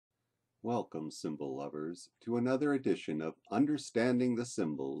Welcome, symbol lovers, to another edition of Understanding the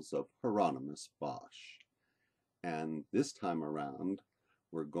Symbols of Hieronymus Bosch. And this time around,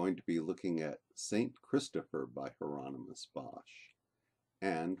 we're going to be looking at Saint Christopher by Hieronymus Bosch.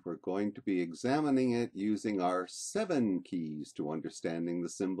 And we're going to be examining it using our 7 keys to understanding the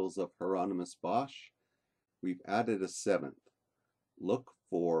symbols of Hieronymus Bosch. We've added a 7th. Look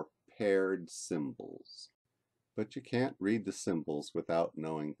for paired symbols. But you can't read the symbols without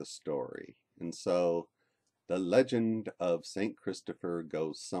knowing the story. And so the legend of St. Christopher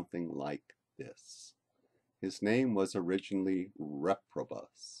goes something like this. His name was originally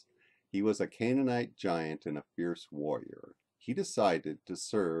Reprobus. He was a Canaanite giant and a fierce warrior. He decided to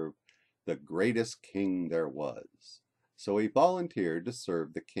serve the greatest king there was. So he volunteered to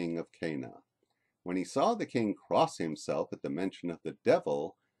serve the king of Cana. When he saw the king cross himself at the mention of the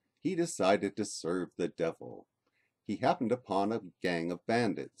devil, he decided to serve the devil. He happened upon a gang of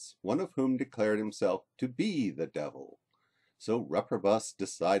bandits, one of whom declared himself to be the devil. So Reprobus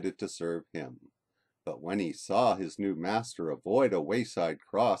decided to serve him. But when he saw his new master avoid a wayside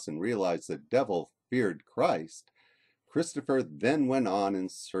cross and realized the devil feared Christ, Christopher then went on in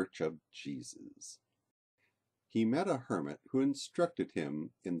search of Jesus. He met a hermit who instructed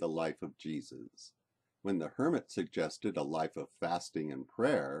him in the life of Jesus. When the hermit suggested a life of fasting and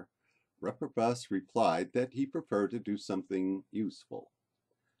prayer, Reprobus replied that he preferred to do something useful.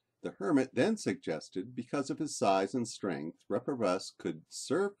 The hermit then suggested, because of his size and strength, Reprobus could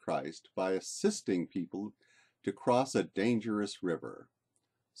serve Christ by assisting people to cross a dangerous river.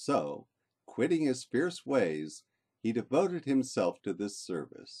 So, quitting his fierce ways, he devoted himself to this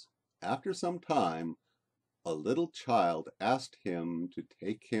service. After some time, a little child asked him to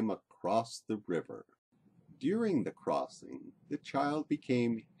take him across the river. During the crossing, the child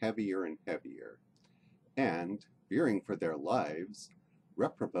became heavier and heavier, and, fearing for their lives,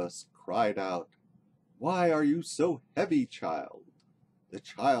 Reprobus cried out, "Why are you so heavy, child?" The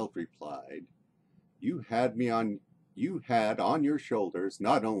child replied, You had on your shoulders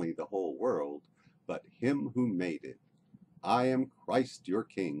not only the whole world, but him who made it. I am Christ your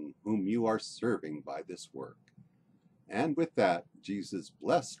King, whom you are serving by this work." And with that, Jesus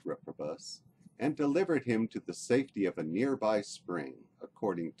blessed Reprobus and delivered him to the safety of a nearby spring,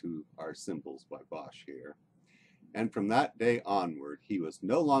 according to our symbols by Bosch here. And from that day onward, he was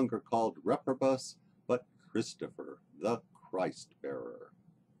no longer called Reprobus, but Christopher, the Christ-bearer.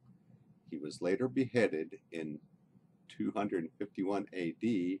 He was later beheaded in 251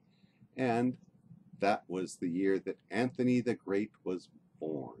 AD, and that was the year that Anthony the Great was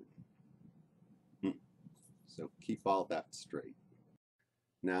born. So keep all that straight.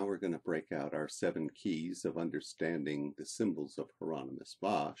 Now we're going to break out our 7 keys of understanding the symbols of Hieronymus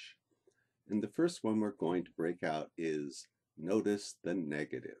Bosch. And the first one we're going to break out is notice the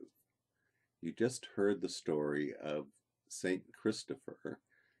negative. You just heard the story of Saint Christopher,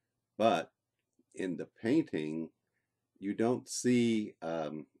 but in the painting, you don't see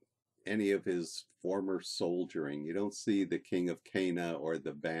any of his former soldiering. You don't see the king of Cana or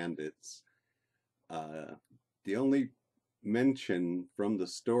the bandits. The only mention from the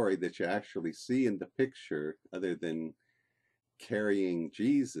story that you actually see in the picture, other than carrying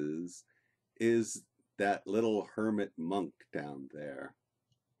Jesus, is that little hermit monk down there.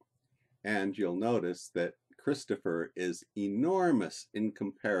 And you'll notice that Christopher is enormous in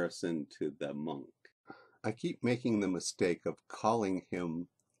comparison to the monk. I keep making the mistake of calling him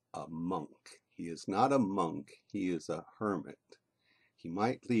a monk. He is not a monk, he is a hermit. He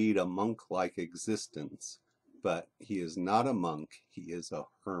might lead a monk-like existence, but he is not a monk, he is a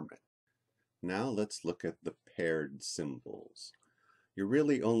hermit. Now let's look at the paired symbols. You're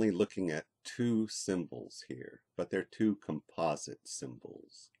really only looking at 2 symbols here, but they're 2 composite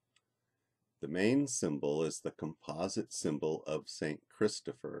symbols. The main symbol is the composite symbol of St.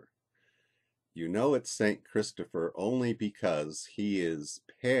 Christopher. You know it's St. Christopher only because he is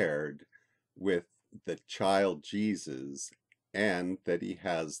paired with the child Jesus, and that he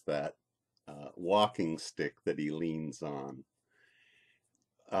has that walking stick that he leans on.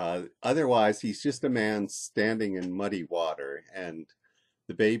 Otherwise, he's just a man standing in muddy water, and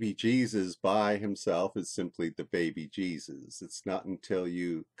the baby Jesus by himself is simply the baby Jesus. It's not until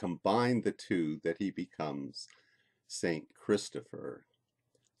you combine the 2 that he becomes Saint Christopher.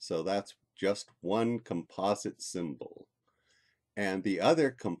 So that's just one composite symbol. And the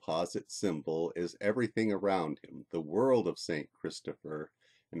other composite symbol is everything around him, the world of Saint Christopher,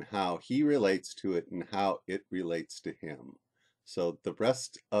 and how he relates to it and how it relates to him. So the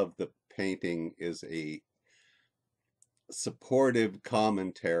rest of the painting is a supportive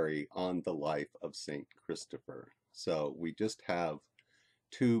commentary on the life of Saint Christopher. So we just have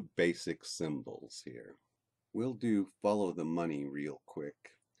two basic symbols here. We'll do follow the money real quick.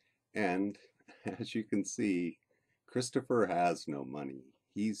 And as you can see, Christopher has no money.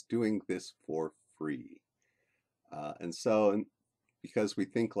 He's doing this for free. Because we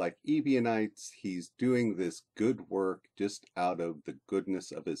think like Ebionites, he's doing this good work just out of the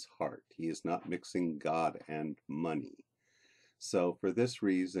goodness of his heart. He is not mixing God and money. So for this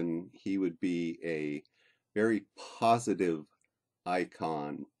reason, he would be a very positive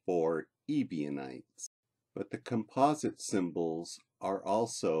icon for Ebionites. But the composite symbols are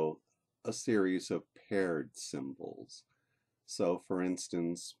also a series of paired symbols. So for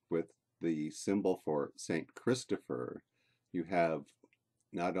instance, with the symbol for Saint Christopher, you have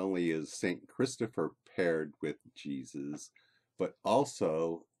not only is Saint Christopher paired with Jesus, but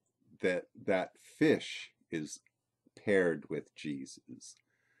also that fish is paired with Jesus.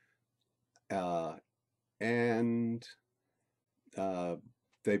 And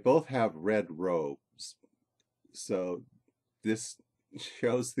they both have red robes. So this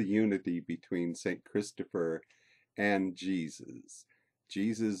shows the unity between Saint Christopher and Jesus.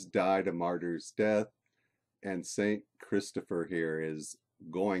 Jesus died a martyr's death, and Saint Christopher here is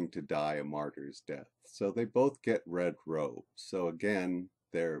going to die a martyr's death. So they both get red robes. So again,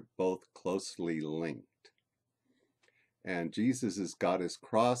 they're both closely linked. And Jesus has got his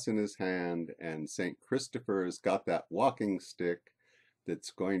cross in his hand, and Saint Christopher has got that walking stick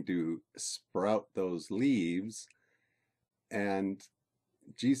that's going to sprout those leaves. And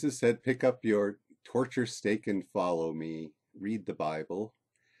Jesus said, pick up your torture stake and follow me, read the Bible.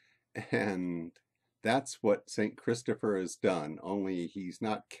 And that's what St. Christopher has done, only he's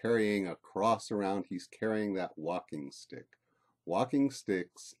not carrying a cross around, he's carrying that walking stick. Walking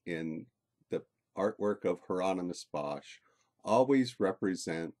sticks in the artwork of Hieronymus Bosch always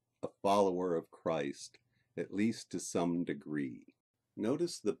represent a follower of Christ, at least to some degree.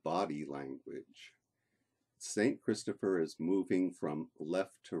 Notice the body language. St. Christopher is moving from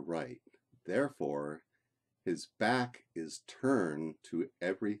left to right. Therefore, his back is turned to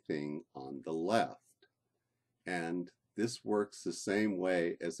everything on the left. And this works the same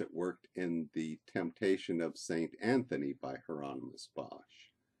way as it worked in the Temptation of St. Anthony by Hieronymus Bosch,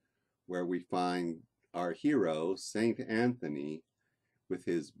 where we find our hero, St. Anthony, with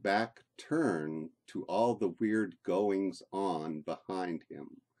his back turned to all the weird goings on behind him.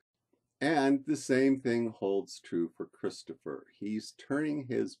 And the same thing holds true for Christopher. He's turning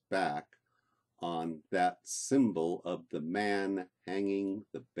his back on that symbol of the man hanging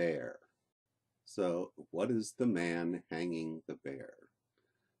the bear. So what is the man hanging the bear?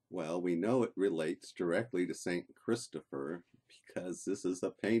 Well, we know it relates directly to St. Christopher because this is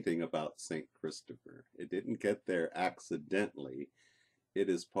a painting about St. Christopher. It didn't get there accidentally. It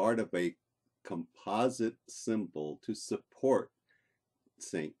is part of a composite symbol to support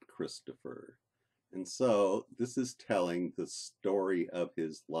St. Christopher. And so this is telling the story of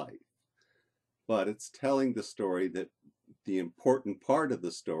his life. But it's telling the story that the important part of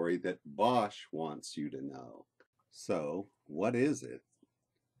the story that Bosch wants you to know. So what is it?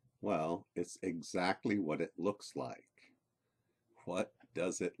 Well, it's exactly what it looks like. What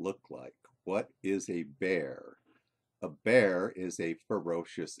does it look like? What is a bear? A bear is a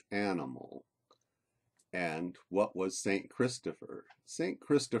ferocious animal. And what was St. Christopher? St.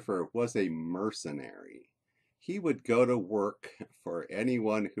 Christopher was a mercenary. He would go to work for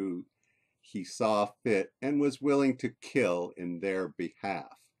anyone who he saw fit and was willing to kill in their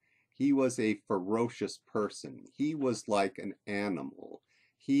behalf. He was a ferocious person. He was like an animal.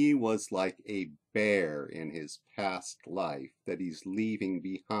 He was like a bear in his past life that he's leaving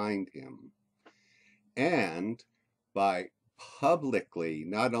behind him. And by publicly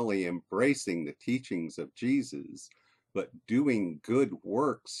not only embracing the teachings of Jesus, but doing good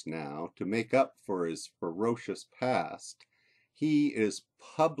works now to make up for his ferocious past, he is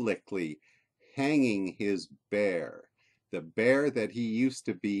publicly hanging his bear. The bear that he used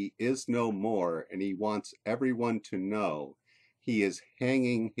to be is no more, and he wants everyone to know he is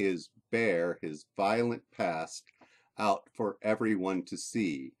hanging his bear, his violent past, out for everyone to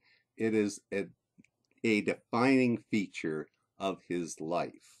see. It is a defining feature of his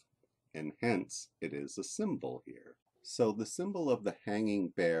life, and hence it is a symbol here. So the symbol of the hanging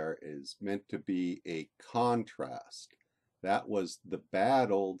bear is meant to be a contrast. That was the bad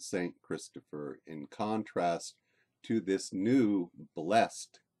old St. Christopher in contrast to this new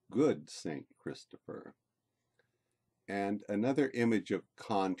blessed good St. Christopher. And another image of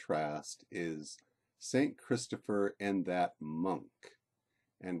contrast is St. Christopher and that monk.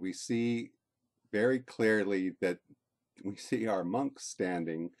 And we see very clearly that we see our monk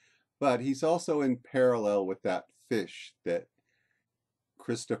standing, but he's also in parallel with that fish that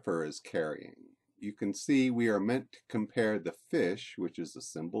Christopher is carrying. You can see we are meant to compare the fish, which is a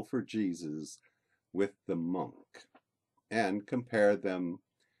symbol for Jesus, with the monk, and compare them,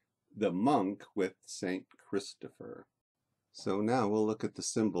 the monk with Saint Christopher. So now we'll look at the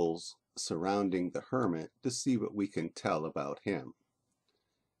symbols surrounding the hermit to see what we can tell about him.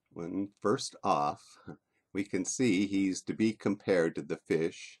 When first off, we can see he's to be compared to the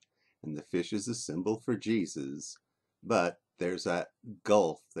fish, and the fish is a symbol for Jesus, but there's that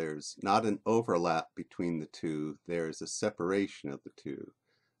gulf. There's not an overlap between the two. There's a separation of the two.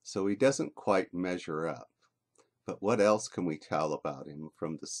 So he doesn't quite measure up. But what else can we tell about him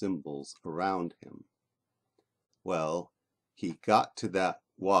from the symbols around him? Well, he got to that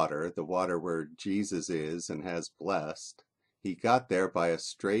water, the water where Jesus is and has blessed. He got there by a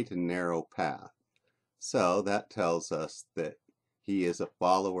straight and narrow path. So that tells us that he is a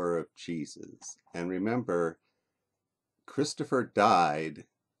follower of Jesus. And remember, Christopher died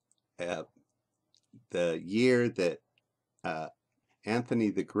the year that Anthony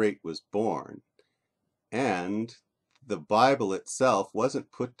the Great was born, and the Bible itself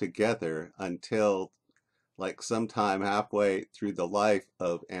wasn't put together until like sometime halfway through the life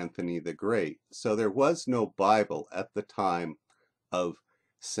of Anthony the Great. So there was no Bible at the time of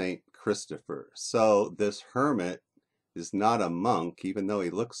Saint Christopher. So this hermit is not a monk, even though he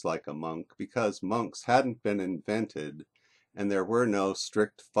looks like a monk, because monks hadn't been invented and there were no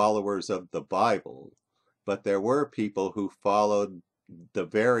strict followers of the Bible, but there were people who followed the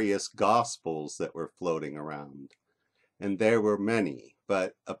various gospels that were floating around. And there were many,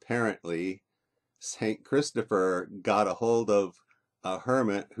 but apparently Saint Christopher got a hold of a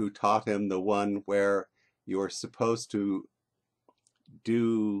hermit who taught him the one where you're supposed to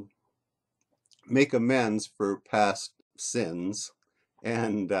make amends for past sins,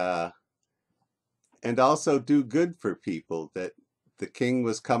 and also do good for people, that the king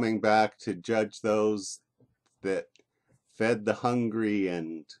was coming back to judge those that fed the hungry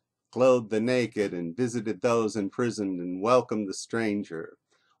and clothed the naked and visited those in prison and welcomed the stranger.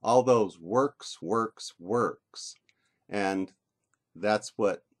 All those works. And that's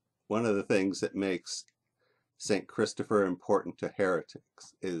one of the things that makes St. Christopher important to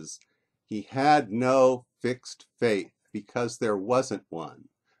heretics, is he had no fixed faith because there wasn't one,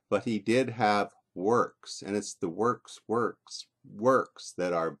 but he did have works, and it's the works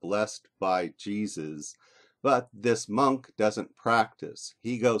that are blessed by Jesus. But this monk doesn't practice.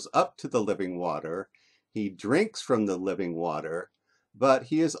 He goes up to the living water, he drinks from the living water, but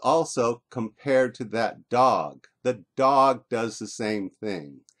he is also compared to that dog. The dog does the same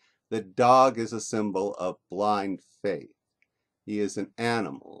thing. The dog is a symbol of blind faith. He is an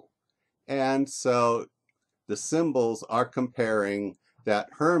animal. And so the symbols are comparing that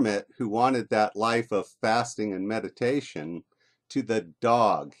hermit who wanted that life of fasting and meditation to the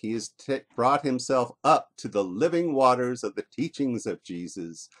dog. He has brought himself up to the living waters of the teachings of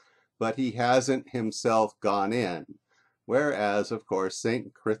Jesus, but he hasn't himself gone in. Whereas, of course,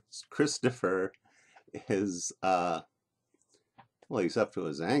 St. Christopher is, well, he's up to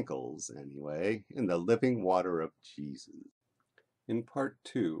his ankles anyway, in the living water of Jesus. In part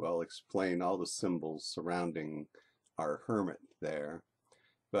 2, I'll explain all the symbols surrounding our hermit there.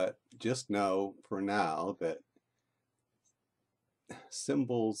 But just know for now that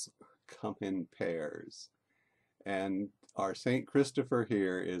symbols come in pairs. And our St. Christopher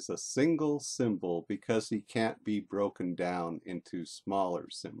here is a single symbol because he can't be broken down into smaller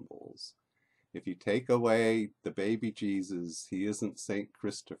symbols. If you take away the baby Jesus, he isn't St.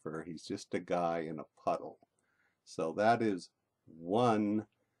 Christopher, he's just a guy in a puddle. So that is one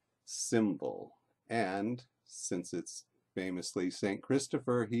symbol. And since it's famously St.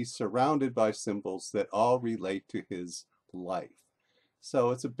 Christopher, he's surrounded by symbols that all relate to his life.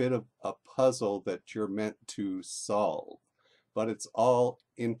 So it's a bit of a puzzle that you're meant to solve, but it's all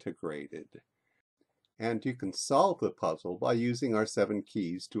integrated. And you can solve the puzzle by using our 7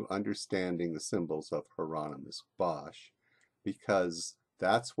 keys to understanding the symbols of Hieronymus Bosch, because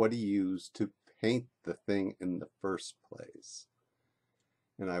that's what he used to paint the thing in the first place.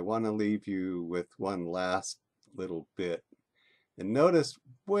 And I want to leave you with one last little bit. And notice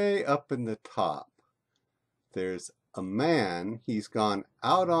way up in the top, there's a man. He's gone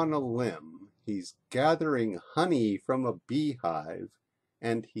out on a limb. He's gathering honey from a beehive,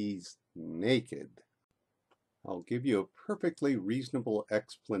 and he's naked. I'll give you a perfectly reasonable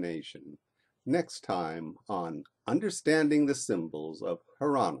explanation next time on Understanding the Symbols of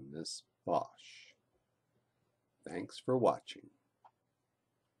Hieronymus Bosch. Thanks for watching.